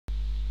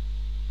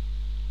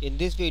In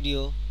this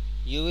video,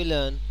 you will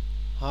learn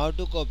how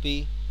to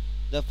copy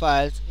the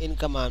files in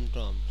command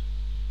prompt.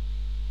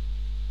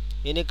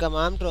 In a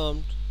command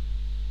prompt,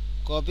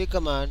 copy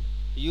command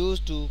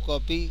used to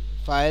copy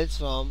files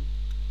from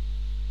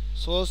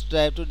source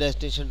drive to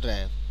destination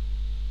drive.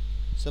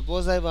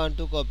 Suppose I want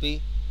to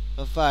copy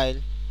a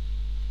file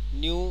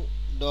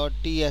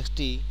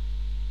new.txt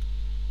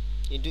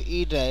into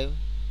E drive.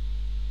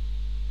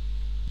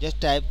 Just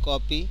type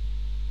copy,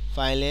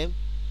 file name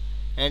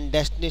and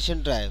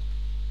destination drive.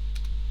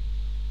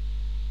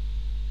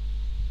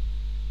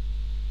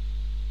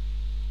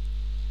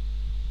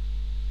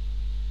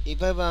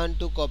 If I want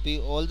to copy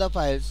all the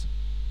files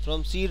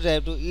from C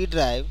drive to E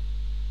drive,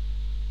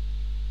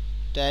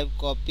 type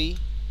copy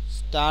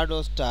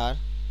star.star.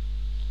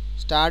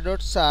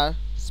 Star.star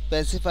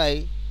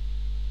specifies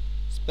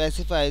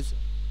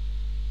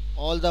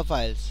all the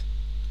files.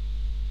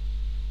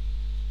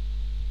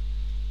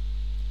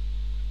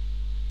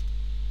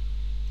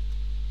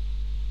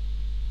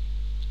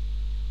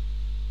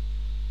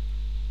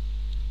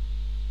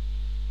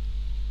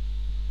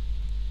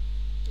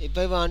 If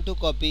I want to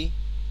copy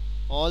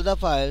all the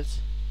files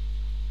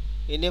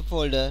in a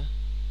folder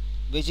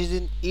which is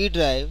in E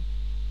drive,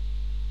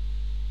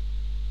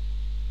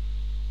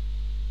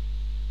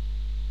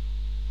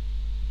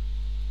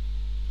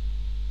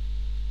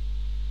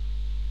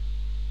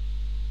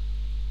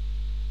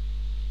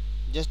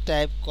 just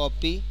type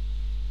copy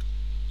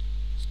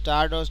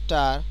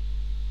star.star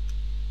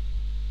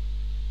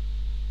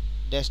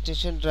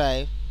destination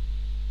drive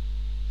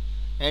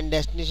and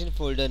destination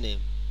folder name.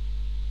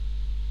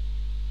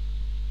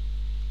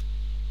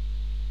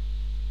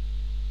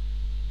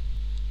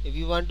 If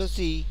you want to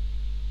see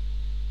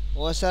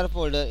OSR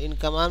folder in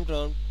command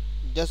prompt,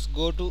 just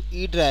go to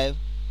E drive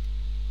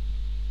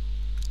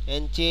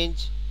and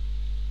change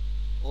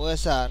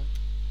OSR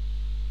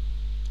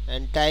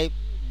and type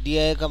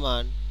dir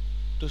command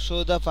to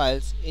show the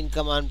files in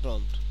command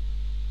prompt.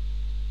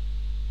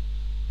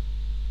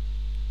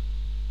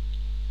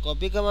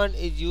 Copy command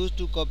is used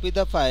to copy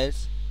the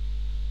files.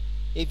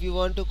 If you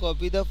want to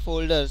copy the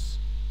folders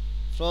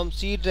from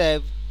C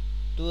drive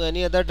to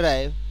any other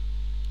drive,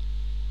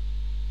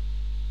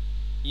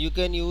 you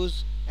can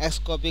use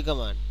xcopy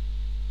command.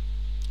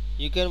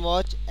 You can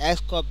watch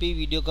xcopy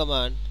video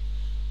command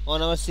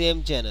on our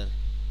same channel.